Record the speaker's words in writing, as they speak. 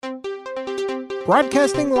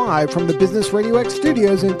Broadcasting live from the Business Radio X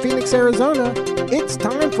studios in Phoenix, Arizona, it's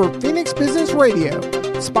time for Phoenix Business Radio,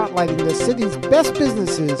 spotlighting the city's best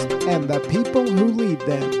businesses and the people who lead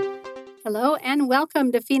them. Hello and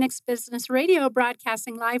welcome to Phoenix Business Radio,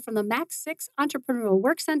 broadcasting live from the Max 6 Entrepreneurial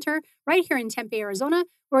Work Center right here in Tempe, Arizona,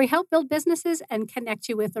 where we help build businesses and connect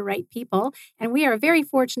you with the right people. And we are very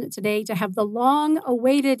fortunate today to have the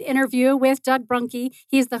long-awaited interview with Doug Brunke.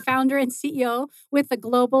 He's the founder and CEO with the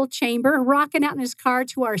Global Chamber, rocking out in his car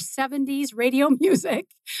to our 70s radio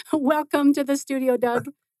music. Welcome to the studio, Doug.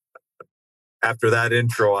 After that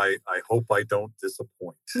intro, I hope I don't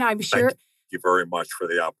disappoint. No, I'm sure. Thank you very much for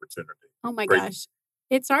the opportunity. Oh my gosh.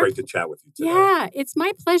 It's great to chat with you today. Yeah, it's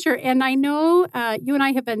my pleasure. And I know you and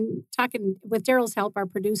I have been talking with Daryl's help, our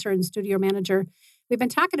producer and studio manager. We've been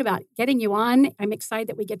talking about getting you on. I'm excited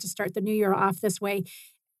that we get to start the new year off this way.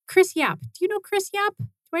 Chris Yap. Do you know Chris Yap?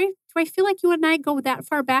 Do I feel like you and I go that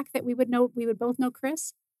far back that we would both know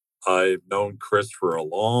Chris? I've known Chris for a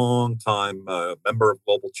long time, a member of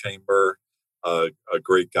Global Chamber. A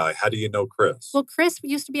great guy. How do you know Chris? Well, Chris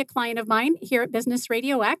used to be a client of mine here at Business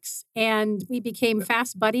Radio X, and we became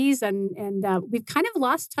fast buddies, and we've kind of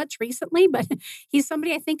lost touch recently, but he's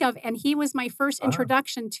somebody I think of, and he was my first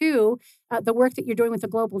introduction to the work that you're doing with the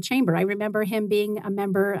Global Chamber. I remember him being a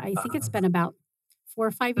member, I think it's been about 4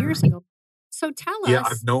 or 5 years ago. So tell us. Yeah,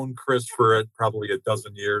 I've known Chris for probably a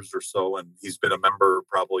dozen years or so, and he's been a member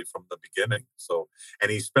probably from the beginning. So,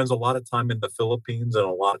 and he spends a lot of time in the Philippines and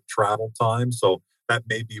a lot of travel time. So that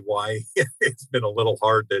may be why it's been a little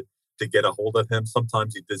hard to get a hold of him.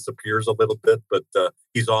 Sometimes he disappears a little bit, but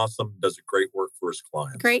he's awesome, does a great work for his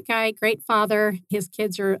clients. Great guy, great father. His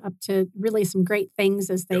kids are up to really some great things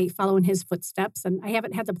as they follow in his footsteps. And I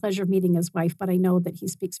haven't had the pleasure of meeting his wife, but I know that he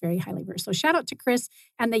speaks very highly of her. So shout out to Chris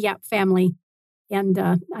and the Yap family. And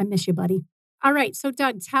I miss you, buddy. All right. So,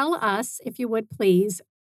 Doug, tell us, if you would please,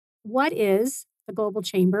 what is the Global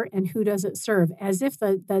Chamber and who does it serve? As if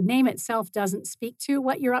the name itself doesn't speak to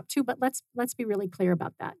what you're up to, but let's be really clear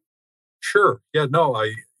about that. Sure. Yeah. No.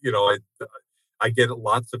 I get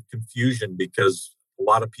lots of confusion because a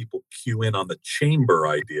lot of people cue in on the chamber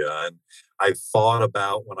idea, and I thought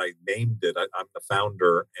about when I named it. I'm the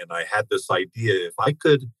founder, and I had this idea: if I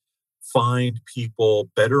could find people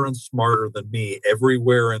better and smarter than me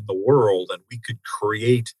everywhere in the world, and we could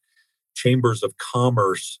create chambers of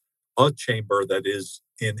commerce, a chamber that is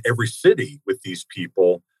in every city with these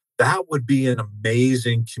people, that would be an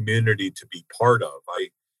amazing community to be part of. I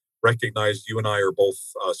recognize you and I are both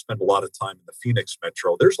spend a lot of time in the Phoenix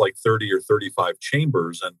metro. There's like 30 or 35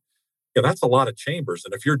 chambers, and that's a lot of chambers.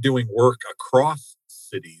 And if you're doing work across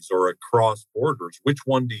cities or across borders, which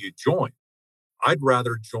one do you join? I'd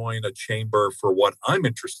rather join a chamber for what I'm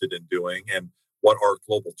interested in doing and what our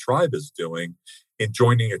global tribe is doing, in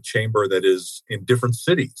joining a chamber that is in different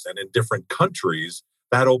cities and in different countries.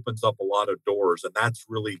 That opens up a lot of doors. And that's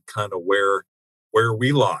really kind of where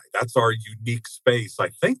we lie. That's our unique space. I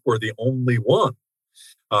think we're the only one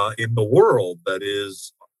in the world that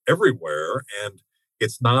is everywhere. And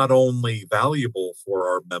it's not only valuable for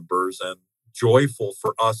our members and joyful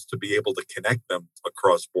for us to be able to connect them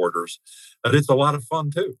across borders, but it's a lot of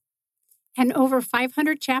fun too. And over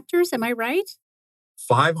 500 chapters, am I right?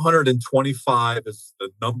 525 is the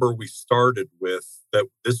number we started with, that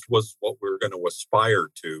this was what we were going to aspire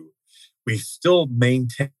to. We still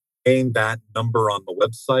maintain that number on the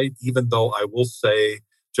website, even though I will say,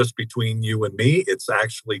 just between you and me, it's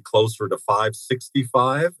actually closer to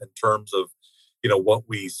 565 in terms of what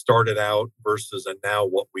we started out versus and now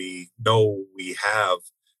what we know we have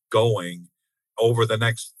going over the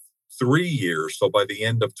next 3 years. So by the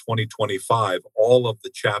end of 2025, all of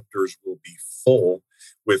the chapters will be full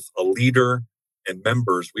with a leader and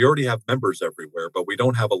members. We already have members everywhere, but we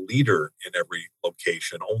don't have a leader in every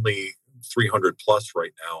location, only 300 plus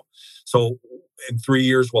right now. So in 3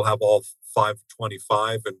 years, we'll have all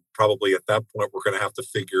 525, and probably at that point, we're going to have to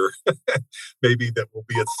figure maybe that we'll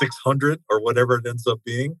be at 600 or whatever it ends up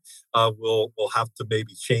being. We'll have to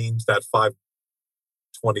maybe change that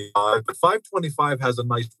 525, but 525 has a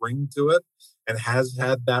nice ring to it and has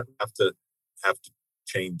had that. Have to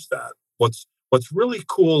change that. What's really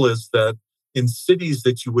cool is that in cities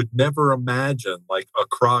that you would never imagine, like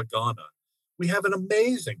Accra, Ghana, we have an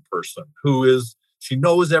amazing person she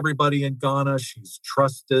knows everybody in Ghana. She's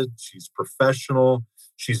trusted. She's professional.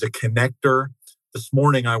 She's a connector. This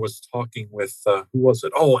morning I was talking with, who was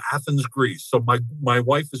it? Oh, Athens, Greece. So my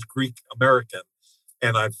wife is Greek American,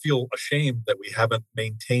 and I feel ashamed that we haven't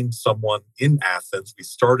maintained someone in Athens. We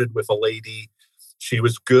started with a lady. She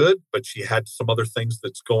was good, but she had some other things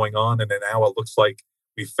that's going on. And now it looks like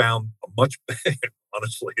we found a much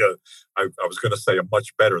honestly, I was going to say a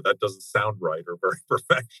much better. That doesn't sound right or very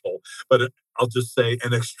professional, but I'll just say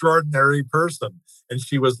an extraordinary person. And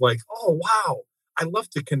she was like, "Oh, wow. I love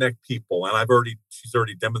to connect people." And she's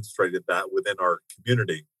already demonstrated that within our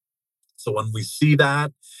community. So when we see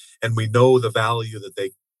that and we know the value that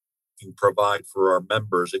they can provide for our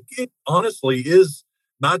members, it honestly is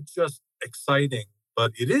not just exciting,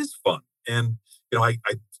 but it is fun. And,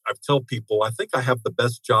 I tell people, I think I have the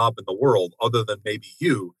best job in the world, other than maybe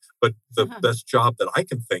you, but the best job that I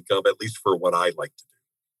can think of, at least for what I like to do.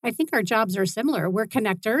 I think our jobs are similar. We're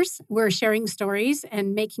connectors. We're sharing stories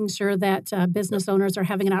and making sure that business owners are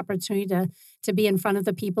having an opportunity to be in front of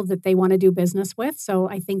the people that they want to do business with. So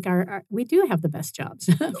I think we do have the best jobs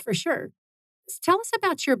for sure. Tell us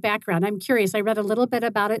about your background. I'm curious. I read a little bit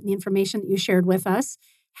about it in the information that you shared with us.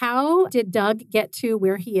 How did Doug get to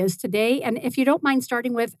where he is today? And if you don't mind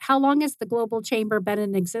starting with, how long has the Global Chamber been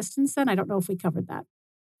in existence then? I don't know if we covered that.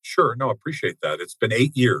 Sure. No, I appreciate that. It's been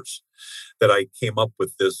 8 years that I came up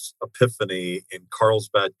with this epiphany in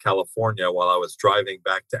Carlsbad, California, while I was driving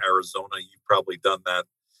back to Arizona. You've probably done that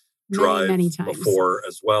Many, drive many times. before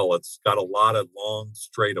as well. It's got a lot of long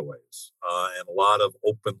straightaways and a lot of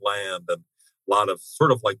open land and a lot of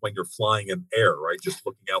sort of like when you're flying in air, right? Just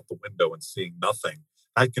looking out the window and seeing nothing.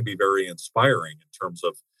 That can be very inspiring in terms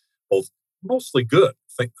of both mostly good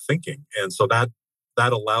thinking. And so that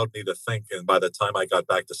allowed me to think. And by the time I got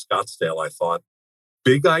back to Scottsdale, I thought,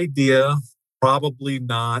 big idea, probably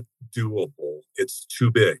not doable. It's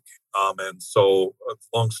too big. And so,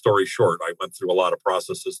 long story short, I went through a lot of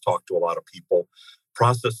processes, talked to a lot of people,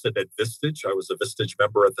 processed it at Vistage. I was a Vistage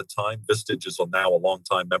member at the time. Vistage is now a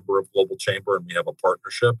longtime member of Global Chamber, and we have a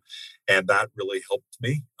partnership. And that really helped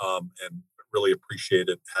me and really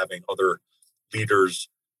appreciated having other leaders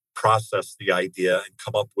process the idea and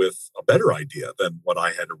come up with a better idea than what I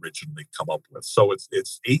had originally come up with. So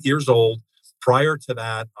it's 8 years old. Prior to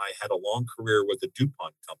that, I had a long career with the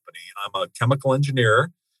DuPont company. I'm a chemical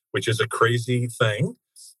engineer, which is a crazy thing,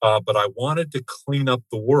 but I wanted to clean up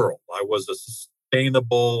the world. I was a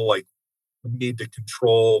sustainable, like, we need to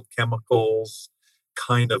control chemicals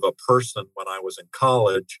kind of a person when I was in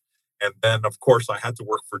college. And then, of course, I had to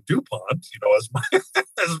work for DuPont, as my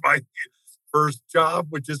as my first job,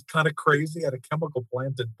 which is kind of crazy, at a chemical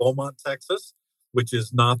plant in Beaumont, Texas, which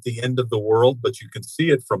is not the end of the world, but you can see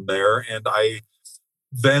it from there. And I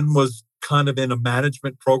then was kind of in a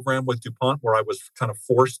management program with DuPont where I was kind of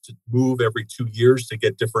forced to move every 2 years to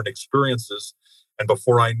get different experiences. And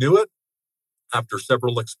before I knew it, after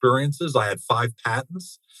several experiences, I had 5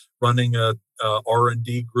 patents, running a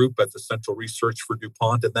R&D group at the Central Research for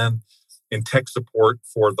DuPont, and then in tech support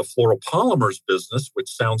for the fluoropolymers business, which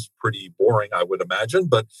sounds pretty boring, I would imagine,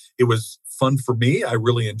 but it was fun for me. I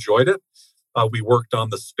really enjoyed it. We worked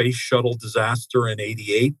on the space shuttle disaster in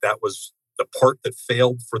 '88. That was the part that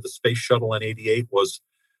failed for the space shuttle in '88,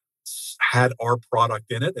 had our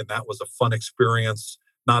product in it, and that was a fun experience.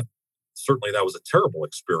 Not certainly that was a terrible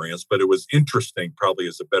experience, but it was interesting, probably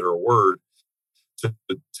is a better word, to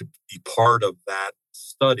be part of that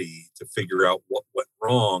study to figure out what went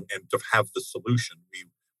wrong and to have the solution. We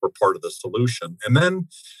were part of the solution. And then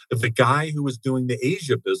the guy who was doing the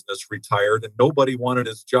Asia business retired and nobody wanted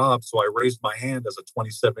his job. So I raised my hand as a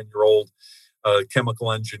 27-year-old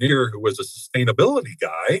chemical engineer who was a sustainability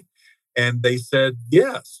guy. And they said,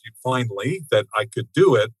 yes, finally, that I could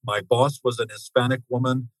do it. My boss was an Hispanic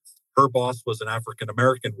woman. Her boss was an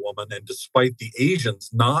African-American woman. And despite the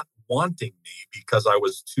Asians not wanting me because I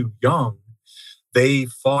was too young, they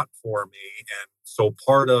fought for me. And so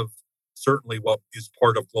certainly what is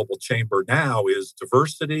part of Global Chamber now is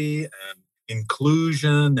diversity and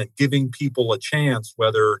inclusion and giving people a chance,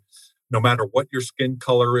 no matter what your skin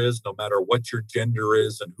color is, no matter what your gender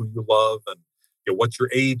is and who you love and what your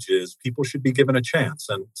age is, people should be given a chance.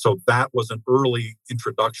 And so that was an early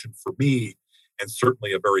introduction for me, and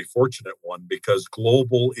certainly a very fortunate one, because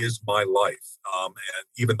global is my life. And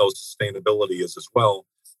even though sustainability is as well.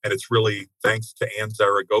 And it's really thanks to Ann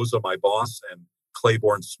Zaragoza, my boss, and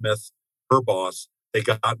Claiborne Smith, her boss. They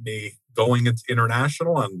got me going into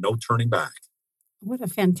international and no turning back. What a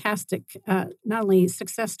fantastic, not only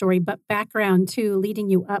success story, but background too, leading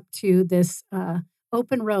you up to this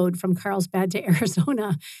open road from Carlsbad to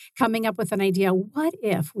Arizona, coming up with an idea. What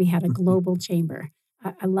if we had a global chamber?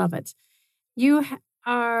 I love it. You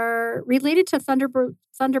are related to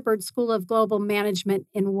Thunderbird School of Global Management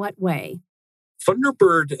in what way?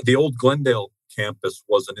 Thunderbird, the old Glendale campus,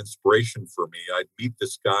 was an inspiration for me. I'd meet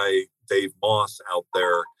this guy, Dave Moss, out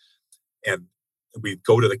there, and we'd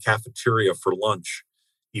go to the cafeteria for lunch.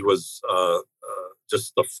 He was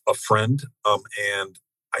just a friend, and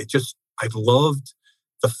I loved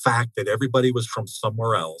the fact that everybody was from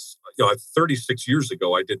somewhere else. 36 years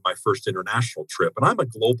ago, I did my first international trip, and I'm a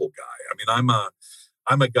global guy. I mean,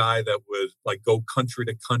 I'm a guy that would like go country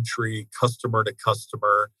to country, customer to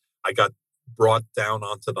customer. I got brought down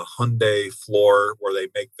onto the Hyundai floor where they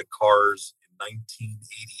make the cars in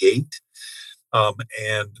 1988.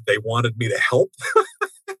 And they wanted me to help,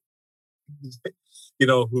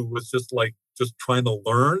 who was just trying to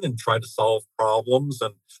learn and try to solve problems.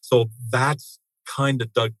 And so that's kind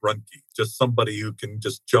of Doug Brunke, just somebody who can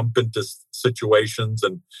just jump into situations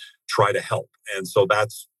and try to help. And so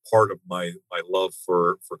that's part of my love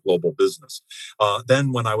for global business.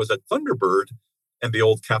 Then when I was at Thunderbird and the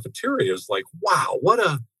old cafeteria, is like, wow, what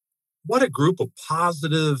a group of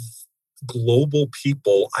positive global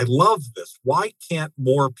people. I love this. Why can't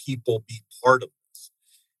more people be part of this?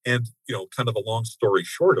 And, kind of a long story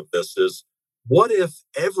short of this is, what if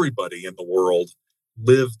everybody in the world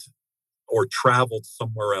lived or traveled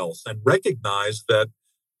somewhere else and recognized that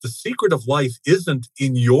the secret of life isn't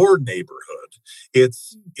in your neighborhood.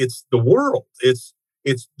 It's the world. It's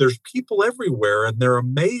there's people everywhere and they're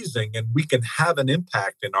amazing and we can have an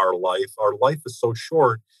impact in our life. Our life is so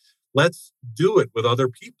short. Let's do it with other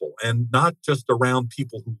people and not just around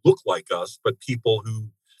people who look like us, but people who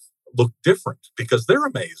look different because they're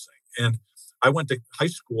amazing. And I went to high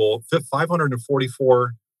school,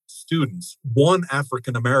 544 students, one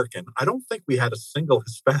African American. I don't think we had a single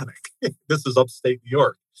Hispanic. This is upstate New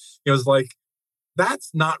York. It was like,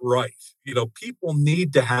 that's not right. People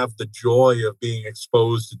need to have the joy of being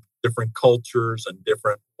exposed to different cultures and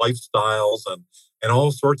different lifestyles and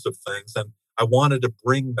all sorts of things. And I wanted to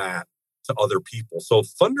bring that to other people. So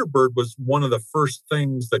Thunderbird was one of the first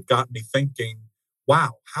things that got me thinking,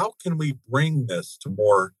 wow, how can we bring this to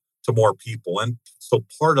more people? And so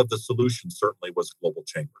part of the solution certainly was Global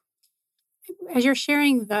Chamber. As you're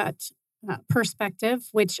sharing that perspective,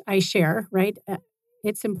 which I share, right?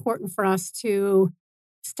 It's important for us to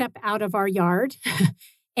step out of our yard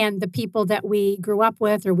and the people that we grew up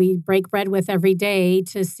with or we break bread with every day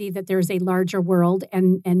to see that there's a larger world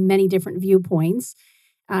and many different viewpoints.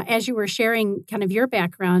 As you were sharing kind of your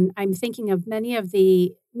background, I'm thinking of many of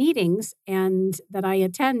the meetings and that I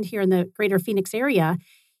attend here in the greater Phoenix area.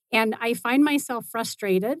 And I find myself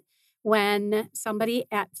frustrated when somebody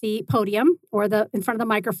at the podium or in front of the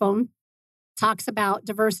microphone talks about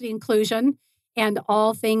diversity inclusion and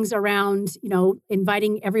all things around,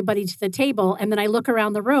 inviting everybody to the table. And then I look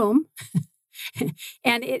around the room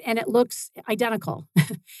and it looks identical.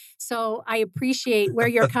 So I appreciate where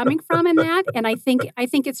you're coming from in that. And I think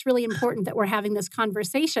it's really important that we're having this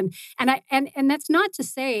conversation. And that's not to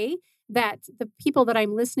say that the people that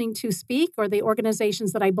I'm listening to speak or the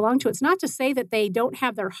organizations that I belong to, it's not to say that they don't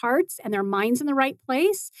have their hearts and their minds in the right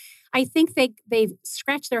place. I think they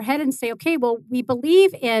scratch their head and say, okay, well, we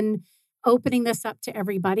believe in opening this up to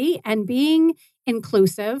everybody and being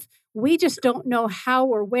inclusive. We just don't know how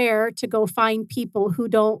or where to go find people who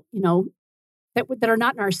don't, that are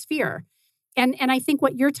not in our sphere. And I think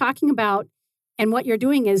what you're talking about and what you're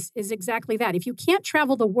doing is exactly that. If you can't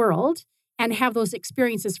travel the world and have those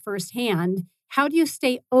experiences firsthand, how do you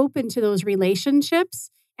stay open to those relationships?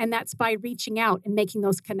 And that's by reaching out and making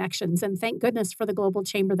those connections. And thank goodness for the Global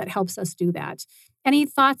Chamber that helps us do that. Any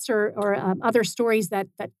thoughts or other stories that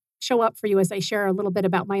show up for you as I share a little bit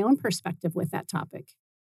about my own perspective with that topic?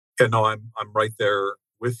 Yeah, no, I'm right there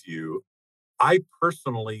with you. I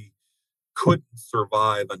personally couldn't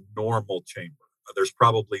survive a normal chamber. There's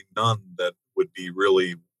probably none that would be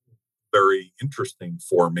really very interesting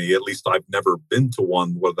for me. At least I've never been to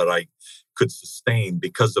one that I could sustain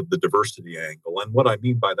because of the diversity angle. And what I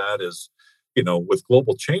mean by that is, with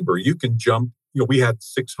Global Chamber, you can jump, we had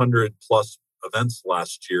 600 plus events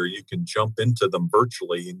last year. You can jump into them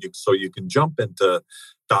virtually. And you can jump into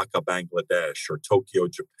Dhaka, Bangladesh, or Tokyo,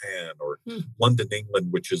 Japan, or London, England,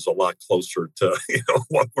 which is a lot closer to,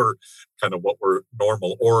 what we're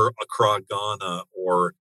normal, or Accra, Ghana,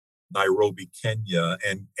 or Nairobi, Kenya,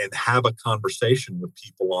 and have a conversation with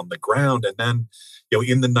people on the ground. And then,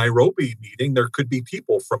 in the Nairobi meeting, there could be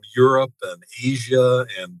people from Europe and Asia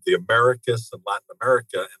and the Americas and Latin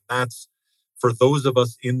America. And that's for those of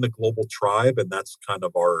us in the global tribe. And that's kind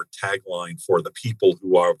of our tagline for the people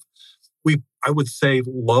who I would say,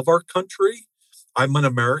 love our country. I'm an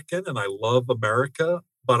American and I love America,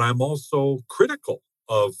 but I'm also critical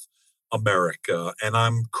of America. And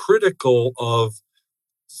I'm critical of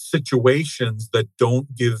situations that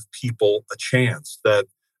don't give people a chance, that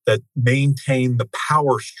maintain the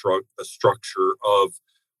power structure of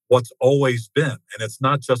what's always been. And it's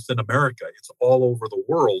not just in America, it's all over the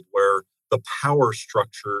world where the power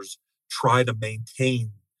structures try to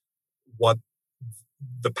maintain what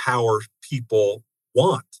the power people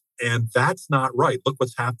want. And that's not right. Look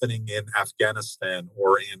what's happening in Afghanistan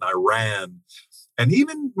or in Iran. And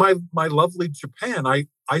even my lovely Japan.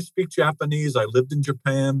 I speak Japanese. I lived in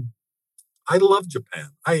Japan. I love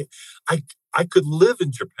Japan. I could live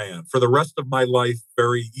in Japan for the rest of my life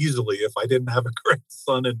very easily if I didn't have a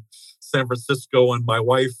grandson in San Francisco and my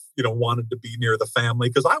wife, wanted to be near the family,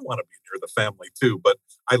 because I want to be near the family too. But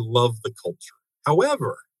I love the culture.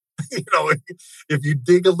 However, if you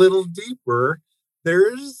dig a little deeper,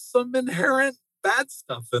 there's some inherent bad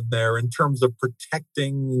stuff in there in terms of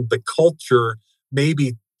protecting the culture,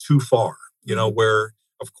 maybe too far, where,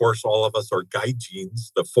 of course, all of us are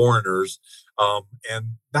gaijins, the foreigners,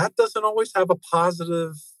 and that doesn't always have a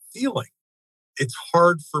positive feeling. It's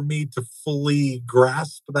hard for me to fully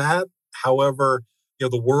grasp that. However,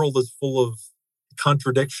 the world is full of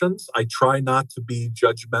contradictions. I try not to be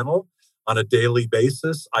judgmental on a daily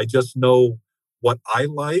basis. I just know what I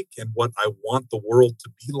like and what I want the world to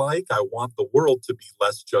be like. I want the world to be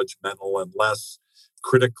less judgmental and less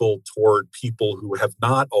critical toward people who have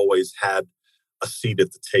not always had a seat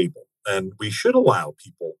at the table. And we should allow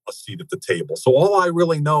people a seat at the table. So all I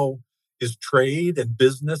really know is trade and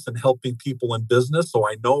business and helping people in business. So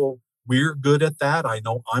I know we're good at that. I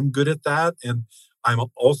know I'm good at that. And I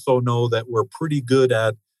also know that we're pretty good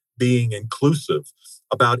at being inclusive.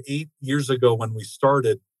 About 8 years ago when we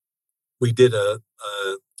started, we did a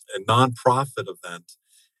nonprofit event,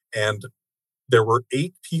 and there were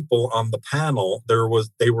 8 people on the panel.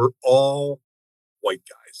 They were all white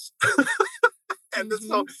guys.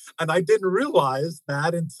 And I didn't realize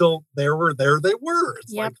that until they were there. They were.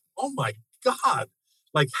 It's like, oh my God.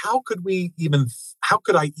 Like, how could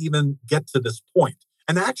I even get to this point?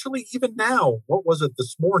 And actually, even now, what was it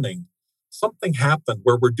this morning? Something happened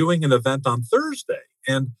where we're doing an event on Thursday,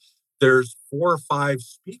 and there's 4 or 5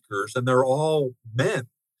 speakers, and they're all men.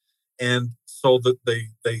 And so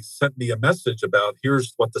they sent me a message about,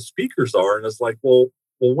 here's what the speakers are. And it's like, well,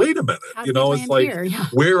 wait a minute. It's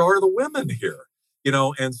like, where are the women here?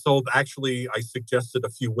 And so actually I suggested a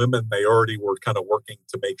few women. They already were kind of working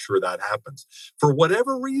to make sure that happens. For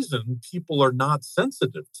whatever reason, people are not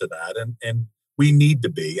sensitive to that. And we need to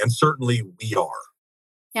be. And certainly we are.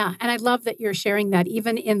 Yeah. And I love that you're sharing that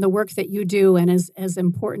even in the work that you do, and as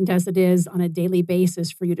important as it is on a daily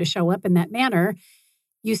basis for you to show up in that manner,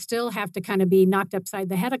 you still have to kind of be knocked upside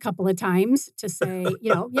the head a couple of times to say, and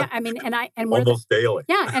we're almost daily.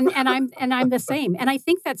 Yeah. And I'm the same. And I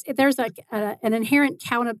think there's an inherent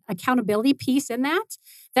accountability piece in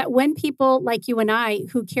that when people like you and I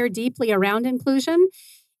who care deeply around inclusion,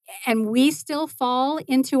 and we still fall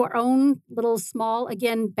into our own little small,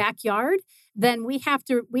 again, backyard, then we have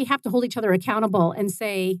to hold each other accountable and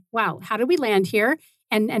say, wow, how did we land here?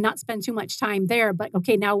 And not spend too much time there. But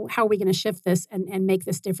okay, now how are we going to shift this and make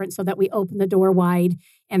this different so that we open the door wide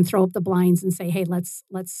and throw up the blinds and say, hey, let's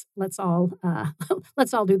all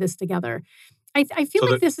let's all do this together. I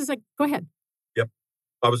feel like this is go ahead. Yep.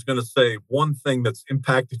 I was going to say one thing that's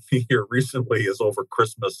impacted me here recently is over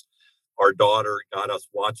Christmas, our daughter got us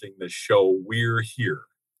watching the show We're Here.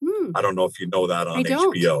 I don't know if you know that on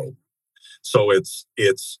HBO. So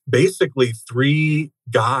it's basically 3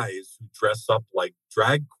 guys who dress up like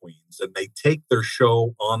drag queens, and they take their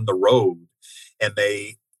show on the road. And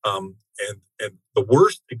they and the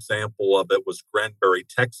worst example of it was Granbury,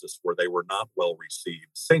 Texas, where they were not well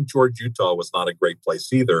received. St. George, Utah was not a great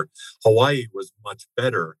place either. Hawaii was much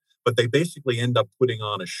better, but they basically end up putting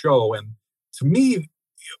on a show. And to me,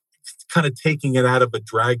 kind of taking it out of a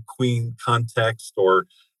drag queen context or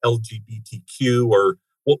LGBTQ or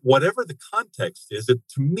whatever the context is, to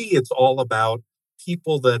me, it's all about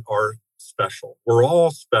people that are special. We're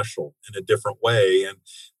all special in a different way. And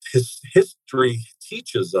history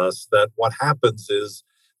teaches us that what happens is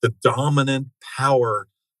the dominant power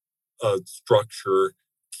structure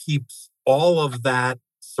keeps all of that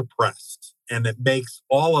suppressed. And it makes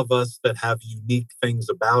all of us that have unique things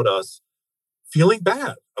about us feeling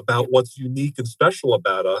bad about what's unique and special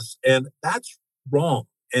about us. And that's wrong.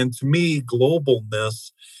 And to me,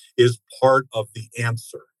 globalness is part of the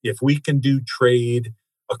answer. If we can do trade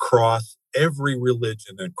across every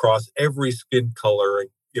religion, across every skin color,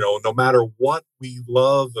 no matter what we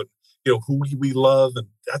love and, who we love, and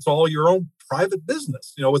that's all your own private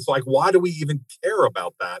business. It's like, why do we even care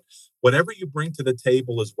about that? Whatever you bring to the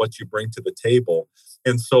table is what you bring to the table.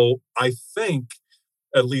 And so I think,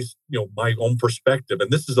 at least, my own perspective,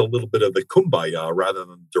 and this is a little bit of the kumbaya rather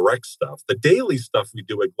than direct stuff. The daily stuff we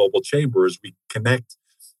do at Global Chamber is we connect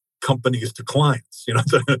companies to clients,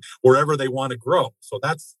 wherever they want to grow. So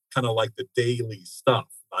that's kind of like the daily stuff.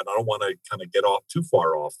 I don't want to kind of get off too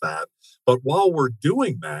far off that. But while we're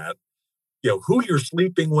doing that, who you're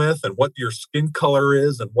sleeping with and what your skin color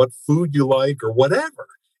is and what food you like or whatever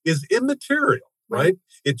is immaterial, right?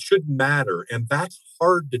 It shouldn't matter. And that's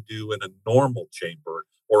hard to do in a normal chamber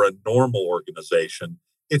or a normal organization.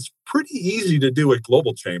 It's pretty easy to do at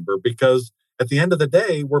Global Chamber because at the end of the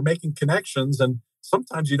day, we're making connections and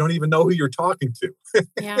sometimes you don't even know who you're talking to.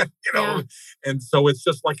 Yeah. Yeah. And so it's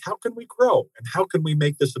just like, how can we grow and how can we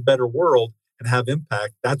make this a better world and have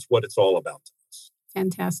impact? That's what it's all about to us.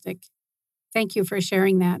 Fantastic. Thank you for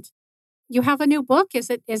sharing that. You have a new book. Is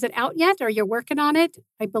it out yet? Or you're working on it?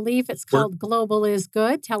 I believe it's called Global is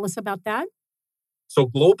Good. Tell us about that. So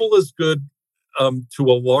Global is Good, to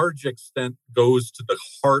a large extent, goes to the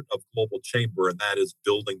heart of Global Chamber, and that is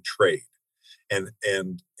building trade, and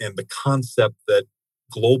the concept that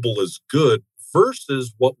global is good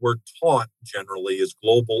versus what we're taught generally is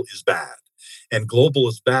global is bad. And global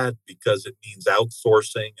is bad because it means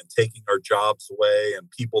outsourcing and taking our jobs away and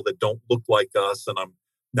people that don't look like us. And I'm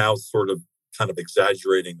now sort of kind of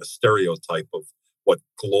exaggerating the stereotype of what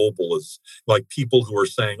global is, like people who are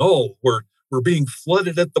saying, oh, we're being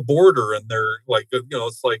flooded at the border. And they're like,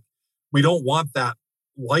 it's like, we don't want that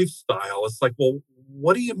lifestyle. It's like, well,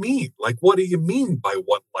 what do you mean? Like, what do you mean by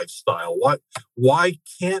what lifestyle? Why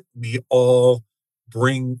can't we all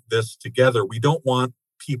bring this together? We don't want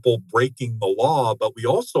people breaking the law, but we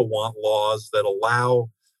also want laws that allow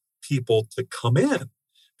people to come in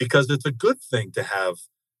because it's a good thing to have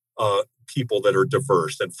people that are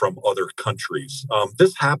diverse and from other countries.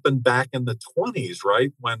 This happened back in the 1920s,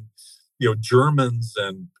 right? When, Germans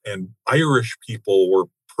and Irish people were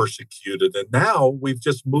persecuted. And now we've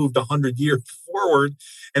just moved 100 years forward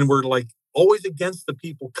and we're like always against the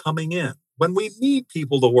people coming in. When we need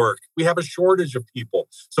people to work, we have a shortage of people.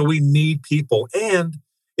 So we need people. And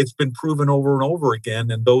it's been proven over and over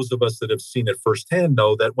again. And those of us that have seen it firsthand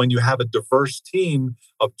know that when you have a diverse team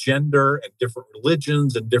of gender and different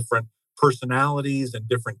religions and different personalities and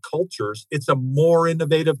different cultures, it's a more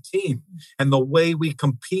innovative team. And the way we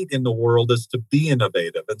compete in the world is to be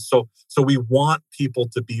innovative. And so we want people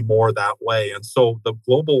to be more that way. And so the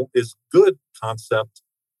global is good concept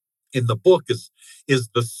in the book is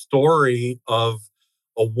the story of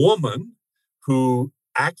a woman who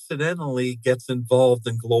accidentally gets involved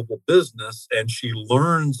in global business, and she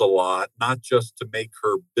learns a lot, not just to make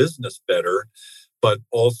her business better, but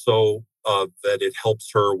also that it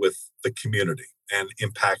helps her with the community and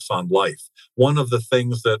impacts on life. One of the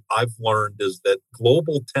things that I've learned is that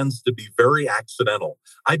global tends to be very accidental.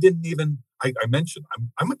 I mentioned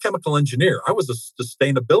I'm a chemical engineer. I was a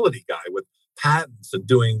sustainability guy with patents and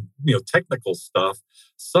doing technical stuff.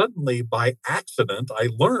 Suddenly, by accident, I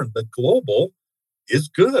learned that global is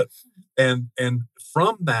good. And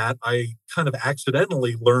from that, I kind of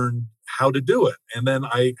accidentally learned how to do it. And then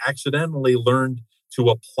I accidentally learned to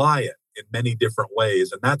apply it in many different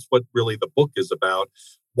ways. And that's what really the book is about.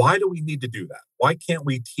 Why do we need to do that? Why can't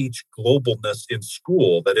we teach globalness in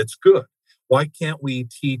school that it's good? Why can't we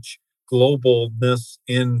teach globalness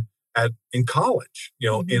in college,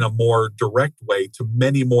 in a more direct way to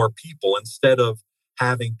many more people instead of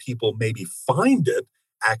having people maybe find it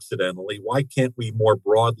accidentally? Why can't we more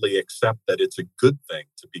broadly accept that it's a good thing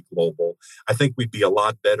to be global? I think we'd be a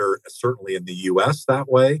lot better, certainly in the US that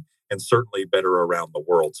way, and certainly better around the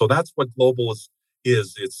world. So that's what global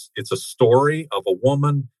is. It's a story of a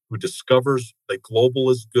woman who discovers that global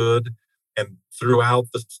is good. And throughout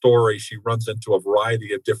the story, she runs into a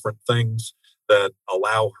variety of different things that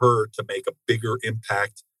allow her to make a bigger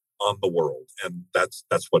impact on the world. And that's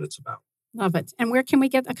what it's about. Love it. And where can we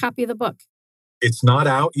get a copy of the book? It's not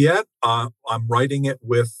out yet. I'm writing it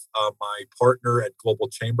with my partner at Global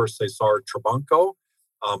Chamber, Cesar Trabanco,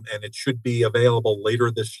 and it should be available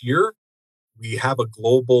later this year. We have a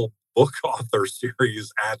global book author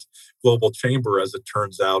series at Global Chamber, as it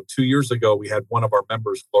turns out. 2 years ago, we had one of our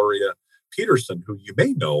members, Gloria Peterson, who you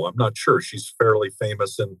may know. I'm not sure. She's fairly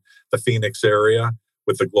famous in the Phoenix area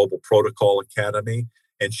with the Global Protocol Academy.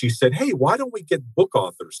 And she said, hey, why don't we get book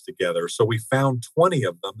authors together? So we found 20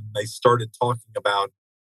 of them, and they started talking about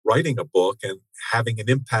writing a book and having an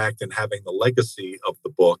impact and having the legacy of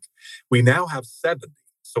the book. We now have 70.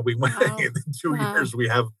 So we went in 2 years, we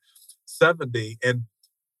have 70. And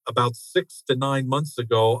about 6 to 9 months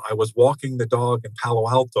ago, I was walking the dog in Palo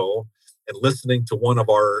Alto and listening to one of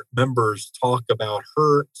our members talk about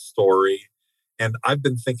her story. And I've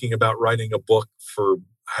been thinking about writing a book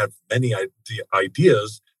I have many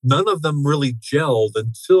ideas. None of them really gelled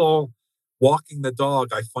until walking the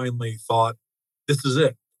dog. I finally thought, this is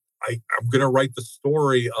it. I'm going to write the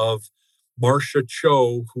story of Marcia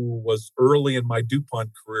Cho, who was early in my DuPont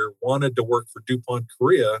career, wanted to work for DuPont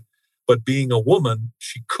Korea, but being a woman,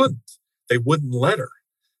 she couldn't. They wouldn't let her.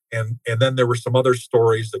 And then there were some other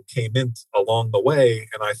stories that came in along the way.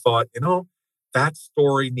 And I thought, that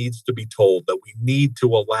story needs to be told, that we need to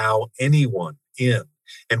allow anyone in,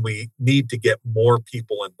 and we need to get more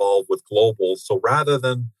people involved with global. So rather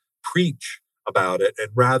than preach about it and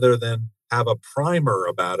rather than have a primer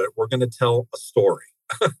about it, we're going to tell a story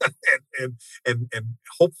and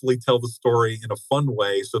hopefully tell the story in a fun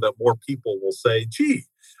way so that more people will say, gee,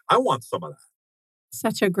 I want some of that.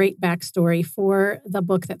 Such a great backstory for the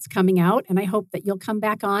book that's coming out. And I hope that you'll come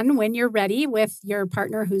back on when you're ready with your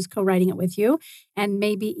partner who's co-writing it with you, and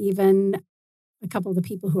maybe even a couple of the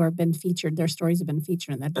people who have been featured, their stories have been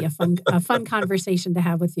featured, and that'd be a fun conversation to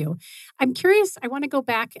have with you. I'm curious, I want to go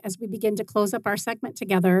back as we begin to close up our segment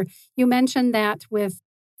together. You mentioned that with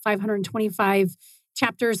 525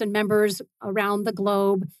 chapters and members around the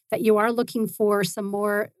globe, that you are looking for some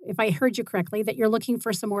more, if I heard you correctly, that you're looking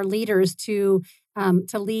for some more leaders to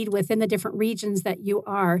lead within the different regions that you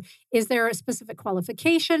are. Is there a specific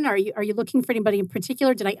qualification? Are you looking for anybody in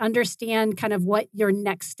particular? Did I understand kind of what your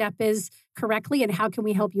next step is correctly, and how can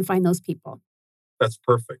we help you find those people? That's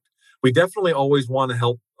perfect. We definitely always want to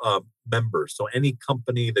help members. So any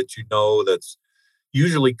company that that's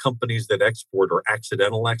usually companies that export are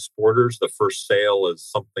accidental exporters. The first sale is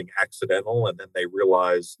something accidental, and then they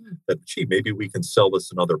realize that, gee, maybe we can sell this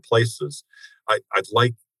in other places. I'd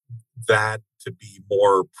like that to be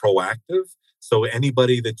more proactive. So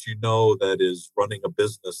anybody that that is running a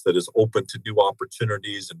business that is open to new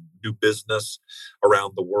opportunities and new business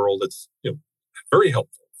around the world, it's very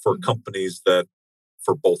helpful for companies that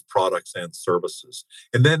for both products and services.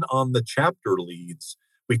 And then on the chapter leads,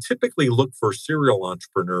 we typically look for serial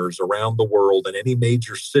entrepreneurs around the world in any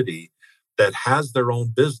major city that has their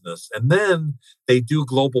own business. And then they do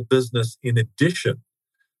global business in addition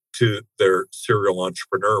to their serial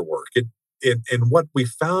entrepreneur work. And what we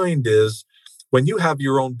find is when you have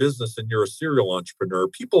your own business and you're a serial entrepreneur,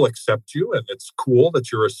 people accept you, and it's cool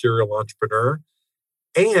that you're a serial entrepreneur.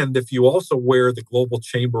 And if you also wear the Global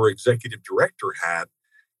Chamber Executive Director hat,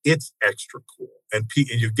 it's extra cool. And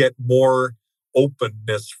you get more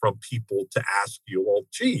openness from people to ask you, well,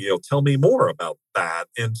 gee, tell me more about that.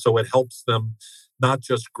 And so it helps them not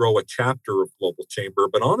just grow a chapter of Global Chamber,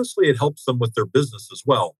 but honestly, it helps them with their business as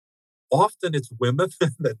well. Often it's women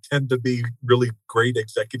that tend to be really great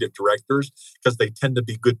executive directors because they tend to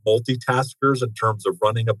be good multitaskers in terms of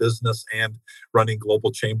running a business and running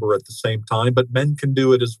Global Chamber at the same time. But men can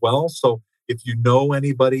do it as well. So if you know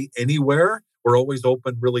anybody anywhere, we're always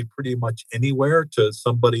open really pretty much anywhere to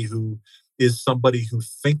somebody who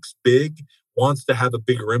thinks big, wants to have a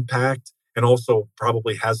bigger impact, and also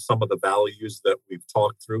probably has some of the values that we've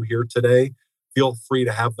talked through here today. Feel free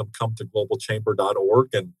to have them come to globalchamber.org,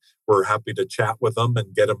 and we're happy to chat with them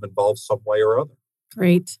and get them involved some way or other.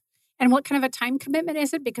 Great. And what kind of a time commitment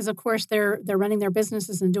is it? Because of course they're running their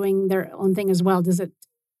businesses and doing their own thing as well. Do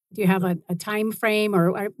you have a time frame,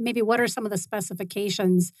 or maybe what are some of the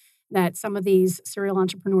specifications that some of these serial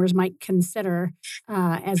entrepreneurs might consider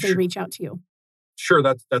as they reach out to you? Sure,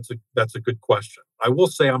 that's a good question. I will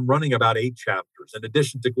say I'm running about 8 chapters in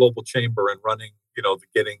addition to Global Chamber, and running,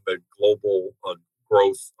 getting the global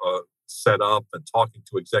growth set up and talking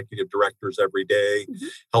to executive directors every day,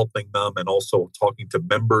 helping them, and also talking to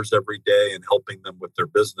members every day and helping them with their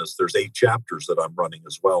business. There's 8 chapters that I'm running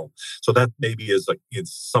as well. So that maybe is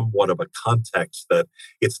somewhat of a context that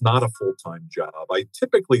it's not a full-time job. I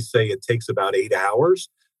typically say it takes about 8 hours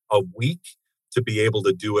a week to be able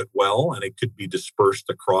to do it well, and it could be dispersed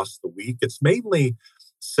across the week. It's mainly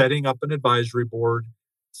setting up an advisory board.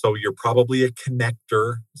 So you're probably a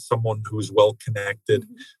connector, someone who's well connected.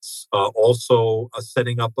 Also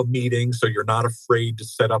setting up a meeting, so you're not afraid to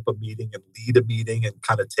set up a meeting and lead a meeting and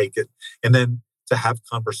kind of take it. And then to have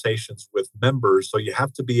conversations with members. So you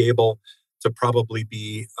have to be able to probably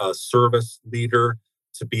be a service leader,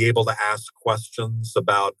 to be able to ask questions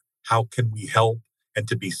about how can we help, and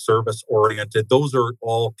to be service oriented. Those are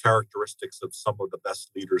all characteristics of some of the best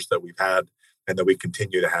leaders that we've had and that we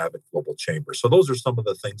continue to have at Global Chamber. So those are some of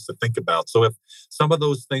the things to think about. So if some of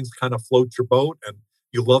those things kind of float your boat and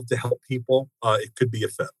you love to help people, it could be a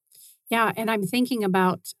fit. Yeah, and I'm thinking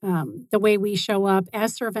about the way we show up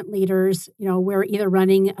as servant leaders. We're either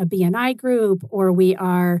running a BNI group, or we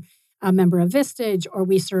are a member of Vistage, or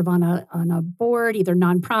we serve on a board, either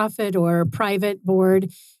nonprofit or private board.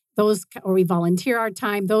 Or we volunteer our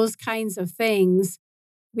time. Those kinds of things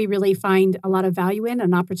we really find a lot of value in,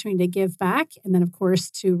 an opportunity to give back, and then of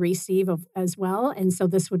course to receive as well. And so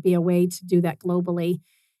this would be a way to do that globally.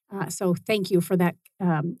 So thank you for that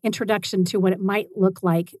introduction to what it might look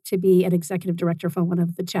like to be an executive director for one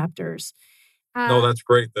of the chapters. No, that's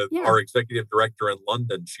great. Yeah. Our executive director in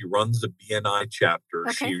London, she runs a BNI chapter.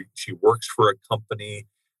 Okay. She works for a company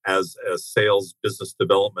as a sales business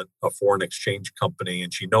development, a foreign exchange company,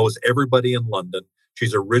 and she knows everybody in London.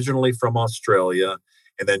 She's originally from Australia,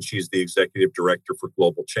 and then she's the executive director for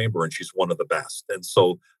Global Chamber, and she's one of the best. And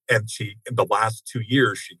she, in the last 2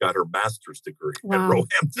 years, she got her master's degree at Wow.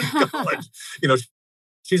 Roehampton College.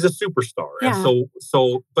 She's a superstar. Yeah. And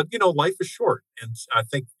but life is short. And I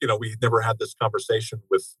think, we never had this conversation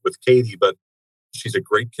with Katie, but she's a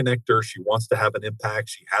great connector. She wants to have an impact.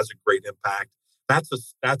 She has a great impact. That's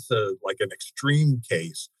like an extreme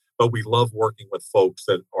case, but we love working with folks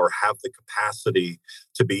that have the capacity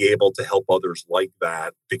to be able to help others like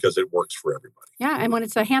that because it works for everybody. Yeah. And when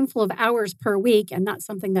it's a handful of hours per week and not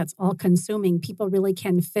something that's all consuming, people really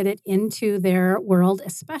can fit it into their world,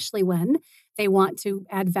 especially when they want to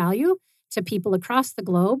add value to people across the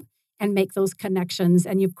globe and make those connections.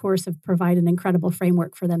 And you, of course, have provided an incredible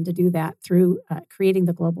framework for them to do that through creating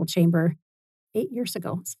the Global Chamber 8 years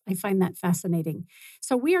ago. I find that fascinating.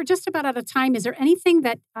 So we are just about out of time. Is there anything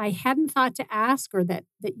that I hadn't thought to ask or that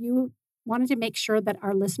you wanted to make sure that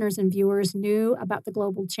our listeners and viewers knew about the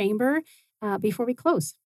Global Chamber before we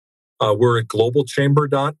close? We're at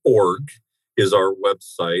globalchamber.org is our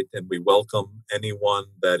website, and we welcome anyone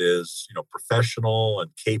that is, professional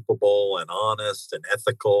and capable and honest and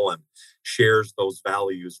ethical and shares those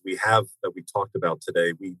values we have that we talked about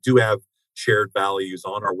today. We do have shared values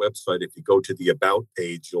on our website. If you go to the About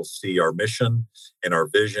page, you'll see our mission and our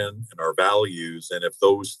vision and our values. And if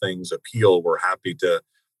those things appeal, we're happy to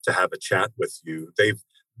have a chat with you.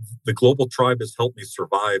 The Global Tribe has helped me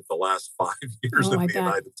survive the last 5 years in the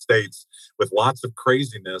United States with lots of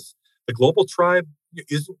craziness. The Global Tribe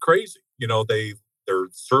isn't crazy. They're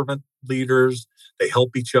servant leaders. They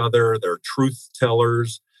help each other. They're truth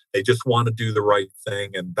tellers. They just want to do the right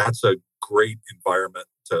thing. And that's a great environment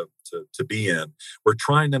to be in. We're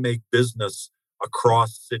trying to make business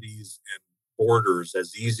across cities and borders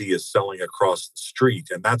as easy as selling across the street.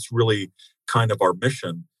 And that's really kind of our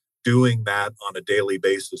mission, doing that on a daily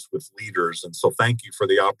basis with leaders. And so thank you for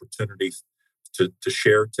the opportunity to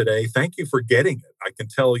share today. Thank you for getting it. I can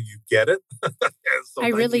tell you get it. I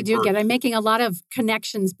really do get it. I'm making a lot of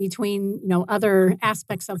connections between, other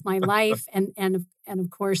aspects of my life and of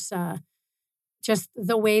course, just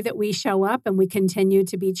the way that we show up and we continue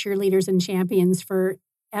to be cheerleaders and champions for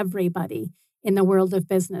everybody in the world of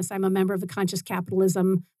business. I'm a member of the Conscious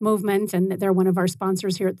Capitalism movement, and they're one of our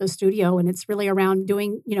sponsors here at the studio. And it's really around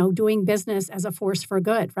doing business as a force for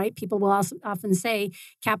good, right? People will also often say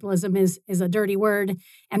capitalism is a dirty word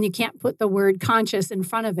and you can't put the word conscious in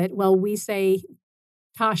front of it. Well, we say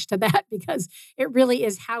tosh to that because it really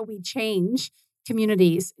is how we change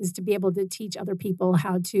communities, is to be able to teach other people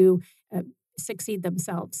how to succeed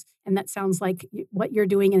themselves. And that sounds like what you're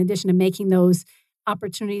doing, in addition to making those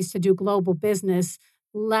opportunities to do global business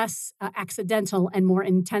less accidental and more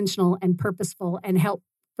intentional and purposeful, and help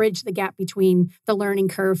bridge the gap between the learning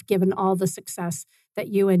curve, given all the success that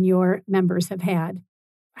you and your members have had.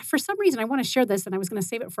 For some reason, I want to share this, and I was going to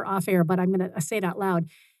save it for off air, but I'm going to say it out loud.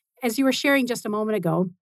 As you were sharing just a moment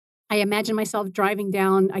ago, I imagine myself driving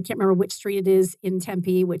down, I can't remember which street it is in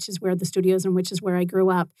Tempe, which is where the studio is and which is where I grew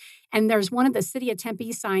up. And there's one of the City of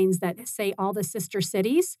Tempe signs that say all the sister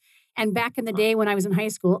cities. And back in the day when I was in high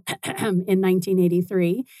school in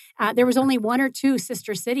 1983, there was only one or two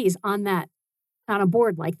sister cities on a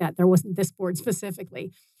board like that. There wasn't this board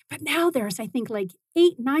specifically. But now there's, I think, like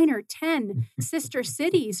 8, 9, or 10 sister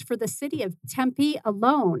cities for the city of Tempe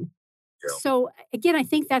alone. Yeah. So again, I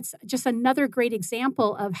think that's just another great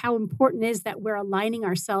example of how important it is that we're aligning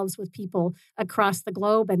ourselves with people across the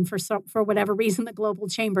globe. And for whatever reason, the Global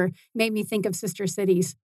Chamber made me think of sister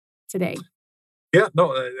cities today. Yeah,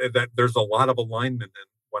 no, there's a lot of alignment. And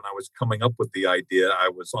when I was coming up with the idea, I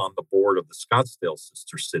was on the board of the Scottsdale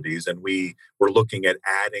Sister Cities, and we were looking at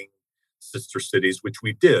adding sister cities, which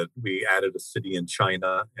we did. We added a city in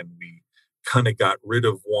China, and we kind of got rid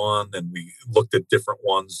of one, and we looked at different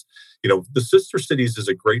ones. The Sister Cities is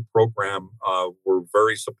a great program. We're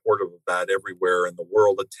very supportive of that everywhere in the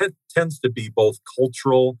world. It tends to be both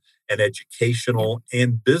cultural and educational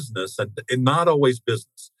and business, and not always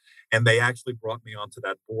business. And they actually brought me onto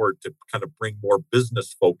that board to kind of bring more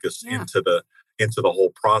business focus into the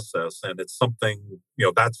whole process. And it's something,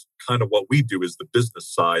 that's kind of what we do, is the business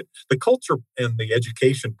side. The culture and the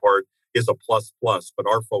education part is a plus, but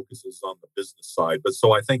our focus is on the business side. But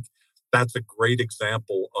so I think that's a great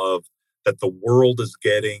example of that the world is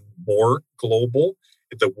getting more global.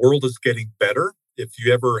 The world is getting better. if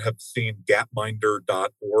you ever have seen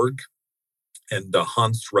gapminder.org and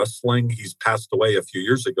Hans Rosling, he's passed away a few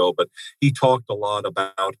years ago, but he talked a lot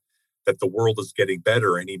about that the world is getting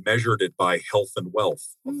better, and he measured it by health and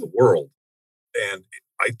wealth of the world. And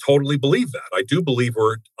I totally believe that. I do believe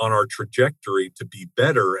we're on our trajectory to be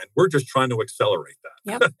better, and we're just trying to accelerate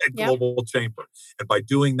that at Global Chamber. And by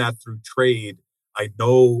doing that through trade, I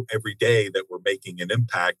know every day that we're making an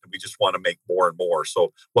impact, and we just want to make more and more.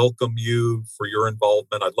 So welcome you for your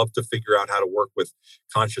involvement. I'd love to figure out how to work with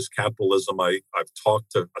conscious capitalism. I've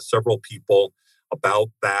talked to several people about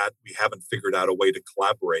that. We haven't figured out a way to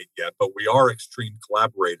collaborate yet, but we are extreme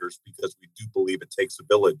collaborators because we do believe it takes a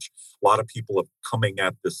village. A lot of people are coming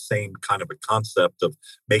at the same kind of a concept of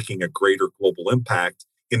making a greater global impact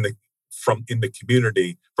in the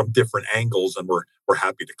community from different angles, and we're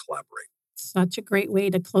happy to collaborate. Such a great way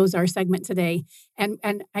to close our segment today.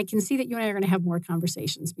 And I can see that you and I are going to have more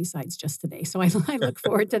conversations besides just today. So I look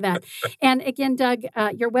forward to that. And again, Doug,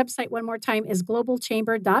 your website one more time is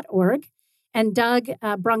globalchamber.org. And Doug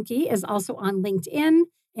Brunke is also on LinkedIn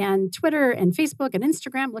and Twitter and Facebook and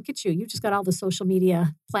Instagram. Look at you. You just got all the social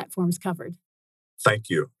media platforms covered. Thank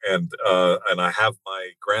you. And I have my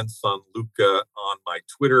grandson, Luca, on my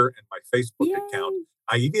Twitter and my Facebook account.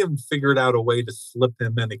 I even figured out a way to slip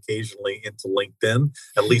him in occasionally into LinkedIn,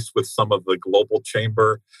 at least with some of the Global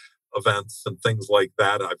Chamber events and things like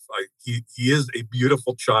that. He is a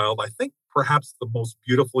beautiful child. I think perhaps the most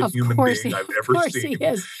beautiful human being I've ever seen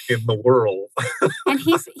in the world. And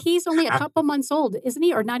he's only a couple months old, isn't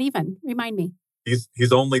he? Or not even? Remind me.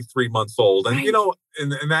 He's only 3 months old. And,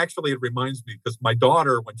 and actually it reminds me, because my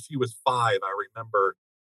daughter, when she was 5, I remember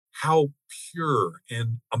how pure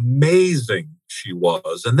and amazing she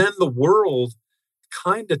was. And then the world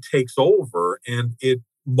kind of takes over and it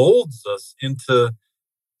molds us into,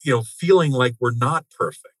 feeling like we're not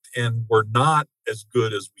perfect and we're not as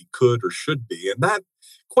good as we could or should be. And that,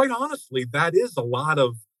 quite honestly, that is a lot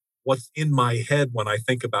of what's in my head when I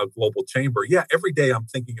think about Global Chamber. Yeah, every day I'm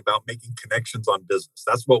thinking about making connections on business.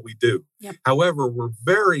 That's what we do. Yep. However, we're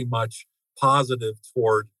very much positive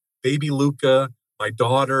toward baby Luca, my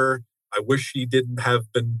daughter. I wish she didn't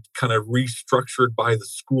have been kind of restructured by the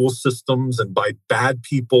school systems and by bad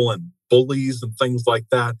people and bullies and things like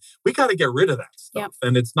that. We got to get rid of that stuff. Yep.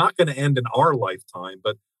 And it's not going to end in our lifetime,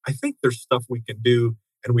 but I think there's stuff we can do,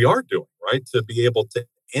 and we are doing, right, to be able to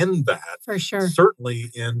end that. For sure.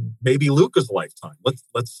 Certainly in maybe Luca's lifetime.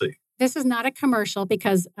 Let's see. This is not a commercial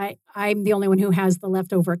because I'm the only one who has the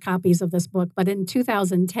leftover copies of this book. But in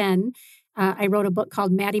 2010, I wrote a book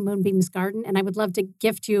called Maddie Moonbeam's Garden, and I would love to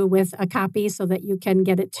gift you with a copy so that you can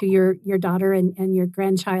get it to your daughter and your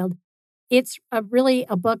grandchild. It's really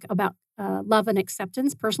a book about love and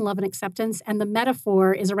acceptance, personal love and acceptance. And the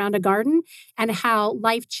metaphor is around a garden and how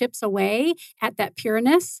life chips away at that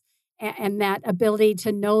pureness and that ability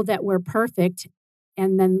to know that we're perfect.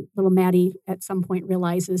 And then little Maddie at some point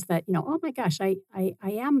realizes that, oh my gosh, I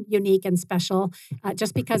am unique and special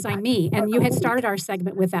just because I'm me. And you had started our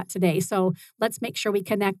segment with that today. So let's make sure we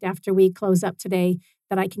connect after we close up today,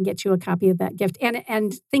 that I can get you a copy of that gift.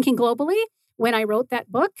 And thinking globally, when I wrote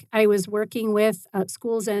that book, I was working with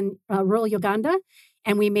schools in rural Uganda,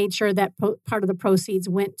 and we made sure that part of the proceeds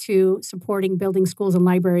went to supporting building schools and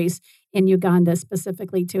libraries in Uganda,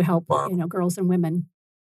 specifically to help girls and women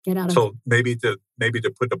get out of. So maybe to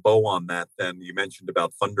put a bow on that, then you mentioned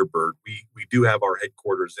about Thunderbird. We do have our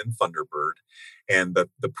headquarters in Thunderbird, and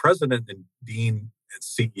the president and dean and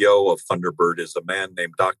CEO of Thunderbird is a man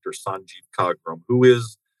named Dr. Sanjeev Kagram, who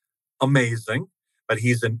is amazing, but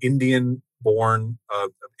he's an Indian-born,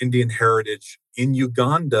 Indian heritage. In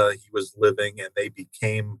Uganda, he was living, and they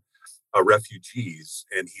became refugees,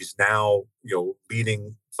 and he's now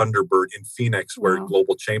leading Thunderbird in Phoenix, where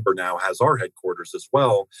Global Chamber now has our headquarters as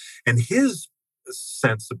well. And his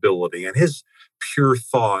sensibility and his pure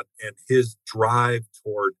thought and his drive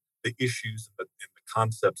toward the issues and the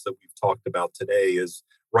concepts that we've talked about today is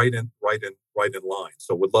right in line.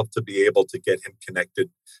 So would love to be able to get him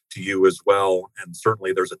connected to you as well. And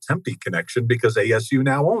certainly there's a Tempe connection because ASU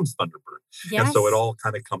now owns Thunderbird. Yes. And so it all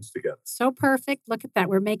kind of comes together. So perfect. Look at that.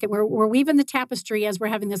 We're weaving the tapestry as we're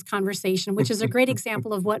having this conversation, which is a great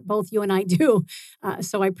example of what both you and I do.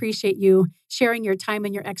 So I appreciate you sharing your time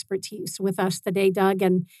and your expertise with us today, Doug.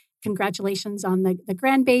 And congratulations on the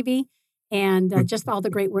grandbaby and just all the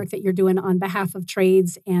great work that you're doing on behalf of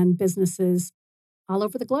trades and businesses all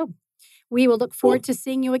over the globe. We will look forward to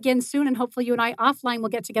seeing you again soon, and hopefully you and I offline will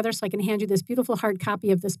get together so I can hand you this beautiful hard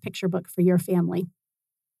copy of this picture book for your family.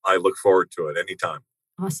 I look forward to it anytime.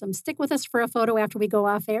 Awesome. Stick with us for a photo after we go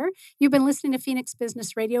off air. You've been listening to Phoenix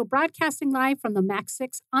Business Radio, broadcasting live from the Max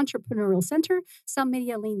 6 Entrepreneurial Center. Some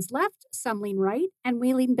media leans left, some lean right, and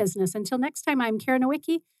we lean business. Until next time, I'm Karen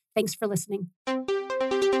Nowicki. Thanks for listening.